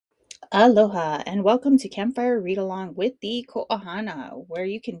Aloha and welcome to Campfire Read Along with the Ko Ohana, where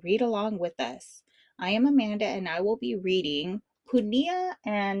you can read along with us. I am Amanda and I will be reading Punia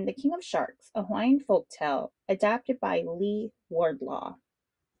and the King of Sharks, a Hawaiian folktale adapted by Lee Wardlaw.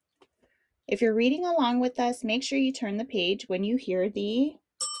 If you're reading along with us, make sure you turn the page when you hear the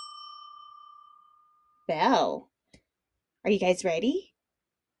bell. Are you guys ready?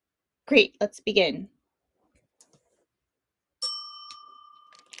 Great, let's begin.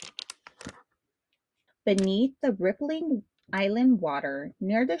 Beneath the rippling island water,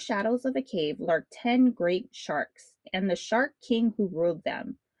 near the shadows of a cave, lurked 10 great sharks, and the shark king who ruled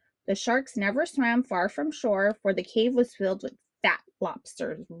them. The sharks never swam far from shore, for the cave was filled with fat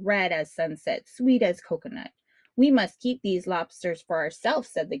lobsters, red as sunset, sweet as coconut. We must keep these lobsters for ourselves,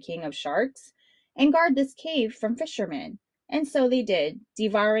 said the king of sharks, and guard this cave from fishermen. And so they did,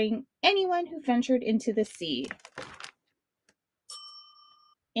 devouring anyone who ventured into the sea.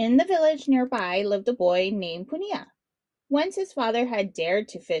 In the village nearby lived a boy named Punia. Once his father had dared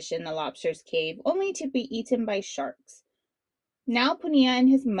to fish in the lobster's cave, only to be eaten by sharks. Now Punia and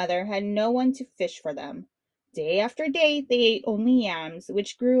his mother had no one to fish for them. Day after day they ate only yams,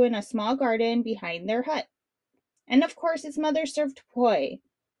 which grew in a small garden behind their hut. And of course his mother served poi,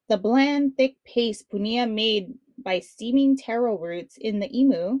 the bland, thick paste Punia made by steaming taro roots in the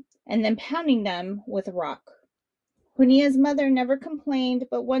imu and then pounding them with a rock. Punia's mother never complained,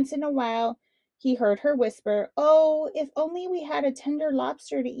 but once in a while he heard her whisper, "Oh, if only we had a tender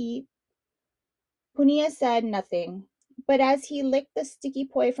lobster to eat." Punia said nothing, but as he licked the sticky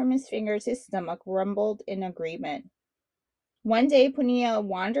poi from his fingers, his stomach rumbled in agreement. One day, Punia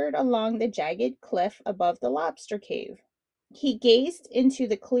wandered along the jagged cliff above the lobster cave. He gazed into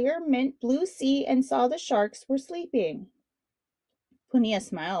the clear mint blue sea and saw the sharks were sleeping. Punia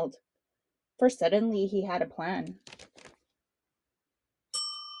smiled, for suddenly he had a plan.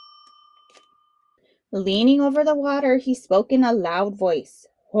 Leaning over the water, he spoke in a loud voice.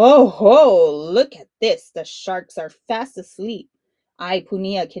 "Ho, ho! Look at this! The sharks are fast asleep. I,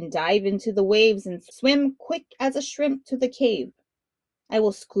 Punia, can dive into the waves and swim quick as a shrimp to the cave. I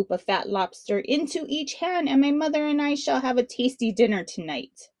will scoop a fat lobster into each hand, and my mother and I shall have a tasty dinner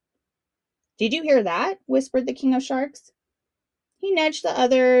tonight." "Did you hear that?" whispered the king of sharks. He nudged the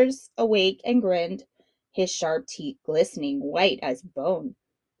others awake and grinned, his sharp teeth glistening white as bone.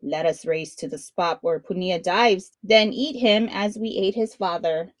 "Let us race to the spot where Punia dives, then eat him as we ate his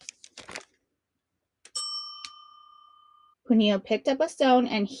father." Punia picked up a stone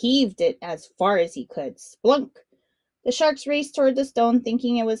and heaved it as far as he could. Splunk! The sharks raced toward the stone,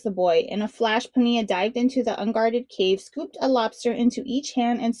 thinking it was the boy. In a flash, Punia dived into the unguarded cave, scooped a lobster into each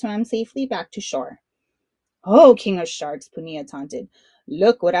hand, and swam safely back to shore. "Oh, king of sharks," Punia taunted,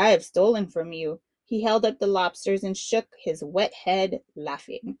 "look what I have stolen from you." He held up the lobsters and shook his wet head,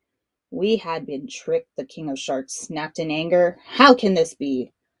 laughing. "We had been tricked," the king of sharks snapped in anger. "How can this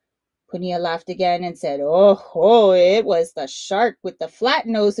be?" Punia laughed again and said, "Oh, it was the shark with the flat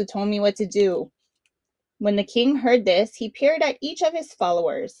nose who told me what to do." When the king heard this, he peered at each of his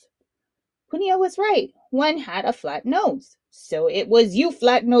followers. Punia was right. One had a flat nose. "So it was you,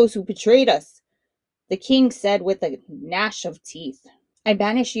 flat nose, who betrayed us," the king said with a gnash of teeth. "I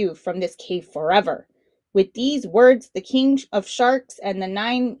banish you from this cave forever." With these words, the king of sharks and the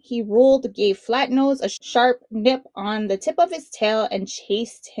 9 he ruled gave Flatnose a sharp nip on the tip of his tail and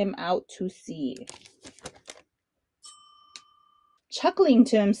chased him out to sea. Chuckling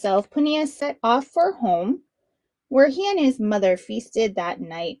to himself, Punia set off for home, where he and his mother feasted that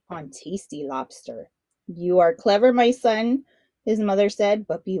night on tasty lobster. "You are clever, my son," his mother said,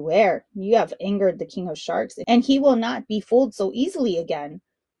 "but beware, you have angered the king of sharks, and he will not be fooled so easily again."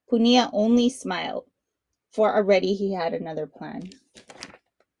 Punia only smiled, for already he had another plan.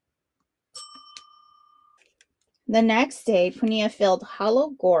 The next day, Punia filled hollow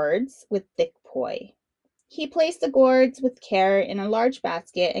gourds with thick poi. He placed the gourds with care in a large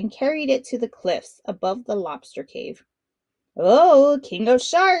basket and carried it to the cliffs above the lobster cave. "Oh, king of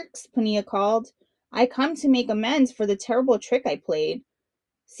sharks," Punia called, "I come to make amends for the terrible trick I played.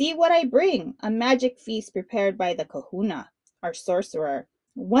 See what I bring, a magic feast prepared by the kahuna, our sorcerer.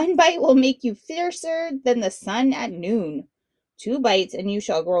 1 bite will make you fiercer than the sun at noon. 2 bites and you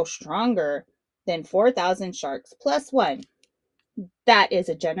shall grow stronger than 4,000 sharks plus 1. That is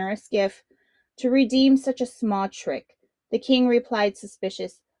a generous gift to redeem such a small trick." The king replied,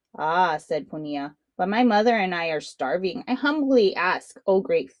 suspicious. "Ah," said Punia, "but my mother and I are starving. I humbly ask, O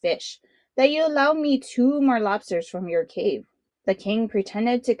great fish, that you allow me 2 more lobsters from your cave." The king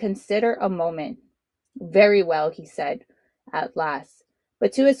pretended to consider a moment. "Very well," he said at last.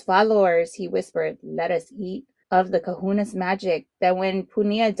 But to his followers he whispered, "Let us eat. of the kahuna's magic that when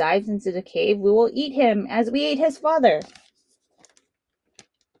Punia dives into the cave, we will eat him as we ate his father.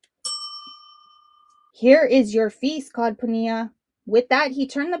 Here is your feast, called Punia. With that, he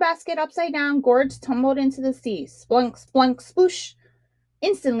turned the basket upside down. Gourds tumbled into the sea. Splunk, splunk, sploosh.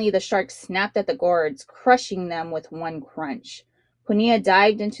 Instantly, the sharks snapped at the gourds, crushing them with one crunch. Punia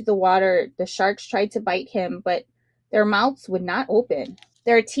dived into the water. The sharks tried to bite him, but their mouths would not open.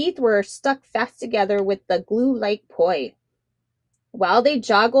 Their teeth were stuck fast together with the glue-like poi. While they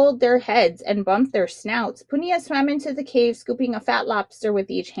joggled their heads and bumped their snouts, Punia swam into the cave, scooping a fat lobster with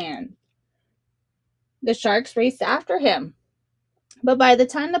each hand. The sharks raced after him. But by the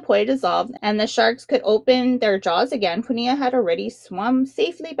time the poi dissolved and the sharks could open their jaws again, Punia had already swum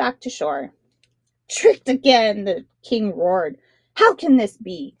safely back to shore. Tricked again, the king roared. How can this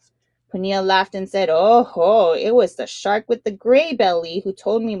be? Punia laughed and said, Oh ho, it was the shark with the gray belly who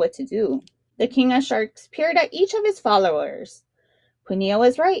told me what to do. The king of sharks peered at each of his followers. Punia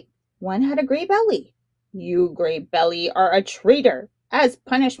was right. One had a gray belly. You, gray belly, are a traitor. As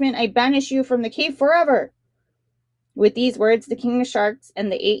punishment, I banish you from the cave forever. With these words, the king of sharks and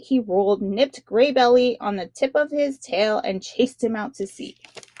the 8 he ruled nipped Gray Belly on the tip of his tail and chased him out to sea.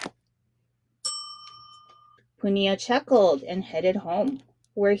 Punia chuckled and headed home,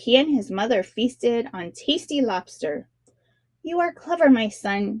 where he and his mother feasted on tasty lobster. You are clever, my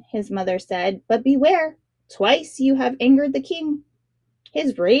son, his mother said, but beware. Twice you have angered the king.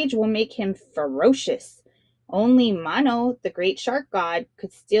 His rage will make him ferocious. Only Mano, the great shark god,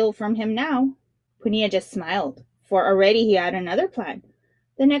 could steal from him now. Punia just smiled, for already he had another plan.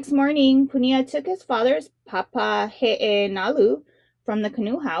 The next morning, Punia took his father's papahe'enalu from the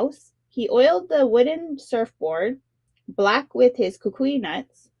canoe house. He oiled the wooden surfboard, black with his kukui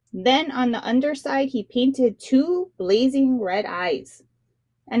nuts. Then on the underside, he painted 2 blazing red eyes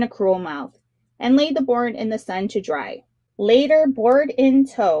and a cruel mouth, and laid the board in the sun to dry. Later, board in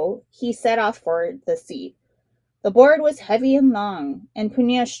tow, he set off for the sea. The board was heavy and long, and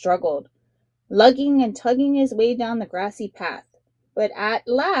Punia struggled, lugging and tugging his way down the grassy path. But at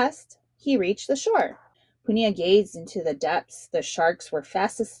last he reached the shore. Punia gazed into the depths. The sharks were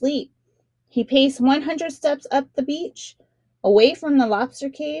fast asleep. He paced 100 steps up the beach, away from the lobster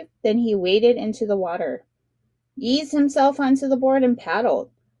cave. Then he waded into the water, eased himself onto the board, and paddled.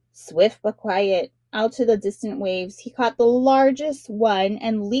 Swift but quiet, out to the distant waves, he caught the largest one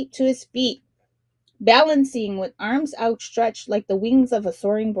and leaped to his feet, balancing with arms outstretched like the wings of a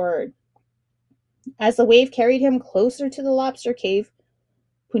soaring bird. As the wave carried him closer to the lobster cave,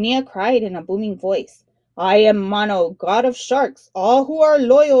 Punia cried in a booming voice, I am Mano, god of sharks. All who are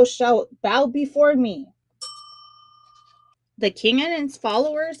loyal shall bow before me. The king and his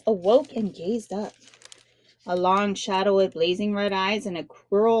followers awoke and gazed up. A long shadow with blazing red eyes and a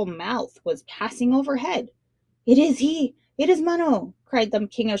cruel mouth was passing overhead. It is he! It is Mano! Cried the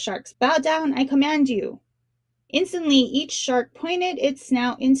king of sharks. Bow down, I command you. Instantly, each shark pointed its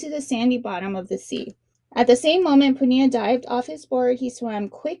snout into the sandy bottom of the sea. At the same moment, Punia dived off his board. He swam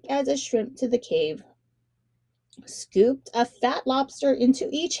quick as a shrimp to the cave, scooped a fat lobster into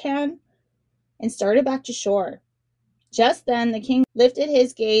each hand, and started back to shore. Just then, the king lifted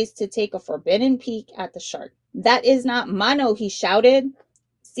his gaze to take a forbidden peek at the shark. That is not Mano, he shouted.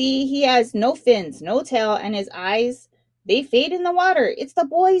 See, he has no fins, no tail, and his eyes, they fade in the water. It's the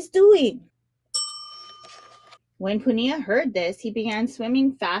boy's doing. When Punia heard this, he began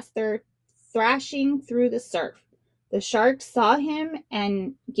swimming faster, thrashing through the surf. The shark saw him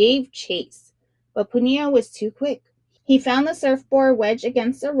and gave chase, but Punia was too quick. He found the surfboard wedged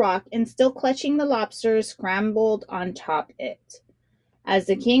against a rock and, still clutching the lobster, scrambled on top it. As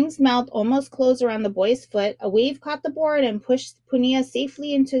the king's mouth almost closed around the boy's foot, a wave caught the board and pushed Punia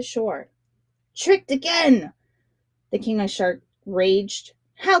safely into shore. Tricked again! The king of sharks raged.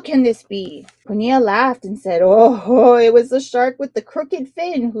 How can this be? Punia laughed and said, Oh, it was the shark with the crooked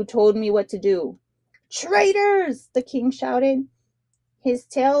fin who told me what to do. Traitors! The king shouted, his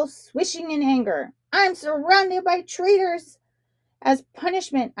tail swishing in anger. I'm surrounded by traitors. As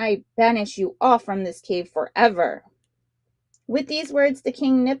punishment, I banish you all from this cave forever. With these words, the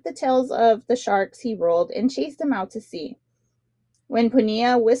king nipped the tails of the sharks he ruled and chased them out to sea. When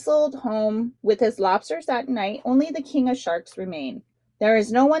Punia whistled home with his lobsters that night, only the king of sharks remained. There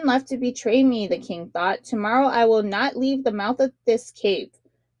is no one left to betray me, the king thought. Tomorrow I will not leave the mouth of this cave,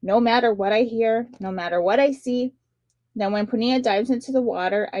 no matter what I hear, no matter what I see. Then when Punia dives into the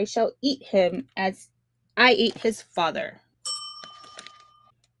water, I shall eat him as I ate his father.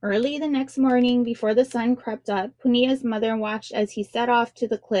 Early the next morning, before the sun crept up, Punia's mother watched as he set off to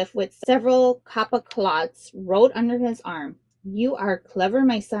the cliff with several kappa clots rolled under his arm. You are clever,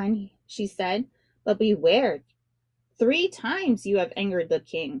 my son, she said, but beware. 3 times you have angered the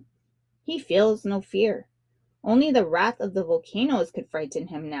king. He feels no fear. Only the wrath of the volcanoes could frighten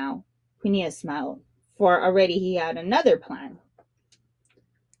him now. Punia smiled, for already he had another plan.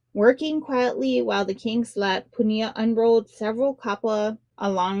 Working quietly while the king slept, Punia unrolled several kapa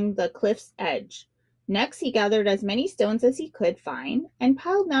along the cliff's edge. Next, he gathered as many stones as he could find and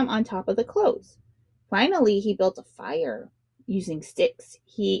piled them on top of the clothes. Finally, he built a fire. Using sticks,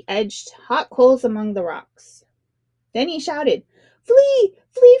 he edged hot coals among the rocks. Then he shouted, "Flee!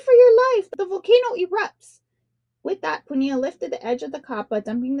 Flee for your life! The volcano erupts!" With that, Punia lifted the edge of the kapa,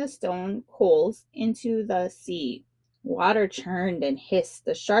 dumping the stone coals into the sea. Water churned and hissed.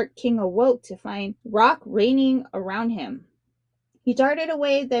 The Shark King awoke to find rock raining around him. He darted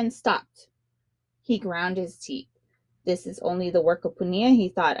away, then stopped. He ground his teeth. "This is only the work of Punia," he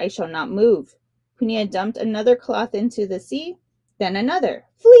thought. "I shall not move." Punia dumped another cloth into the sea, then another.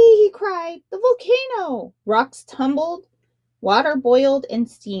 "Flee!" he cried. "The volcano!" Rocks tumbled, water boiled and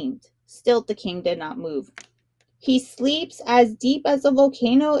steamed. Still the king did not move. "He sleeps as deep as the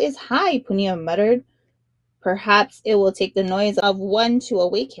volcano is high," Punia muttered. "Perhaps it will take the noise of one to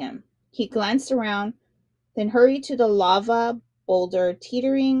awake him." He glanced around, then hurried to the lava boulder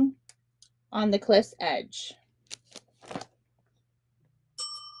teetering on the cliff's edge.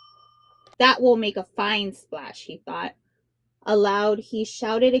 "That will make a fine splash," he thought. Aloud, he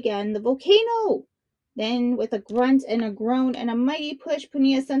shouted again, "The volcano!" Then, with a grunt and a groan and a mighty push,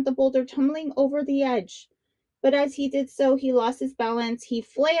 Punia sent the boulder tumbling over the edge. But as he did so, he lost his balance. He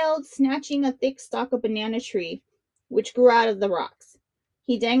flailed, snatching a thick stalk of banana tree, which grew out of the rocks.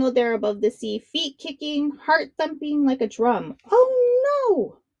 He dangled there above the sea, feet kicking, heart thumping like a drum. "Oh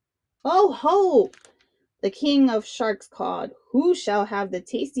no! Oh ho!" the king of sharks called. "Who shall have the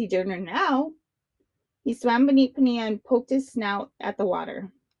tasty dinner now?" He swam beneath Punia and poked his snout at the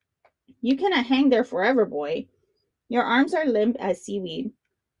water. "You cannot hang there forever, boy. Your arms are limp as seaweed,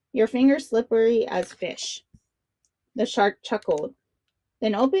 your fingers slippery as fish." The shark chuckled,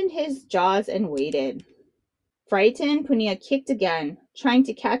 then opened his jaws and waited. Frightened, Punia kicked again, trying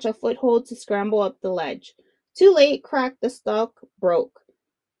to catch a foothold to scramble up the ledge. Too late, crack, the stalk broke.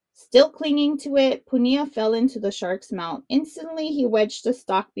 Still clinging to it, Punia fell into the shark's mouth. Instantly, he wedged the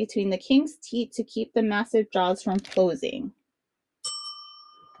stalk between the king's teeth to keep the massive jaws from closing.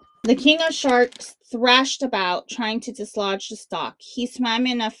 The king of sharks thrashed about, trying to dislodge the stalk. He swam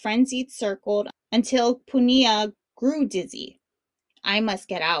in a frenzied circle until Punia grew dizzy. "I must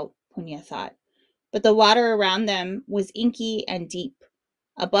get out," Punia thought. But the water around them was inky and deep.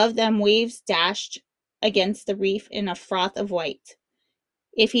 Above them, waves dashed against the reef in a froth of white.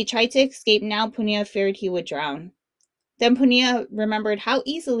 If he tried to escape now, Punia feared he would drown. Then Punia remembered how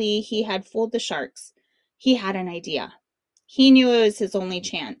easily he had fooled the sharks. He had an idea. He knew it was his only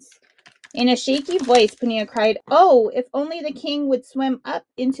chance. In a shaky voice, Punia cried, "Oh, if only the king would swim up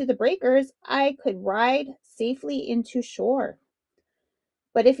into the breakers, I could ride safely into shore.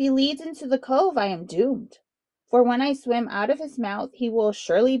 But if he leads into the cove, I am doomed. For when I swim out of his mouth, he will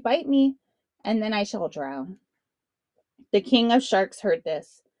surely bite me, and then I shall drown." The king of sharks heard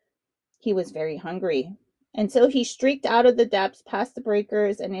this. He was very hungry, and so he streaked out of the depths past the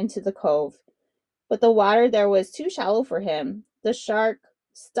breakers and into the cove. But the water there was too shallow for him. The shark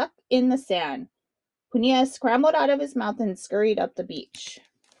stuck in the sand. Punia scrambled out of his mouth and scurried up the beach.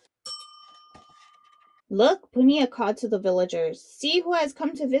 "Look," Punia called to the villagers. "See who has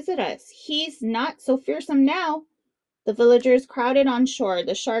come to visit us. He's not so fearsome now." The villagers crowded on shore.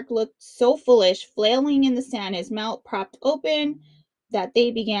 The shark looked so foolish, flailing in the sand, his mouth propped open, that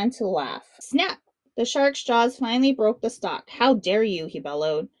they began to laugh. Snap! The shark's jaws finally broke the stalk. "How dare you?" he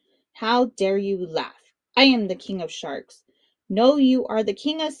bellowed. "How dare you laugh? I am the king of sharks." "No, you are the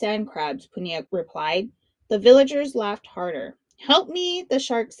king of sand crabs," Punia replied. The villagers laughed harder. "Help me," the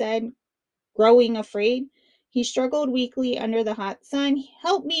shark said, growing afraid. He struggled weakly under the hot sun.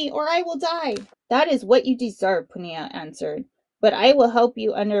 "Help me, or I will die." "That is what you deserve," Punia answered. "But I will help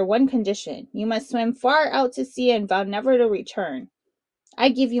you under one condition. You must swim far out to sea and vow never to return." "I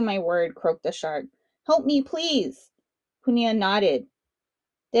give you my word," croaked the shark. "Help me, please." Punia nodded.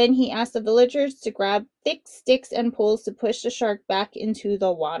 Then he asked the villagers to grab thick sticks and poles to push the shark back into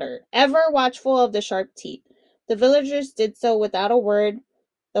the water, ever watchful of the sharp teeth. The villagers did so without a word.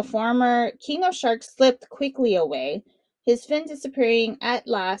 The former king of sharks slipped quickly away, his fin disappearing at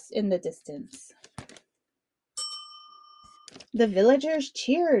last in the distance. The villagers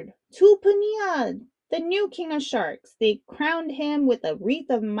cheered. "To Punia, the new king of sharks!" They crowned him with a wreath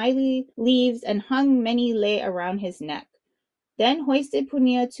of mighty leaves and hung many lei around his neck. Then hoisted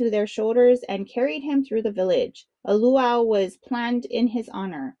Punia to their shoulders and carried him through the village. A luau was planned in his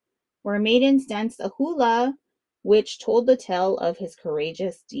honor, where maidens danced a hula which told the tale of his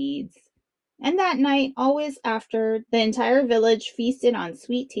courageous deeds. And that night, always after, the entire village feasted on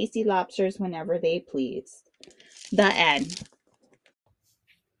sweet, tasty lobsters whenever they pleased. The end.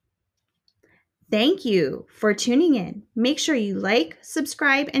 Thank you for tuning in. Make sure you like,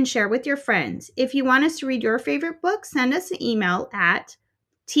 subscribe, and share with your friends. If you want us to read your favorite book, send us an email at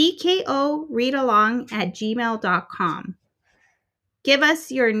tkoreadalong@gmail.com. Give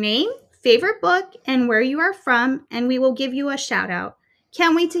us your name, favorite book, and where you are from, and we will give you a shout out.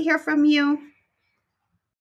 Can't wait to hear from you.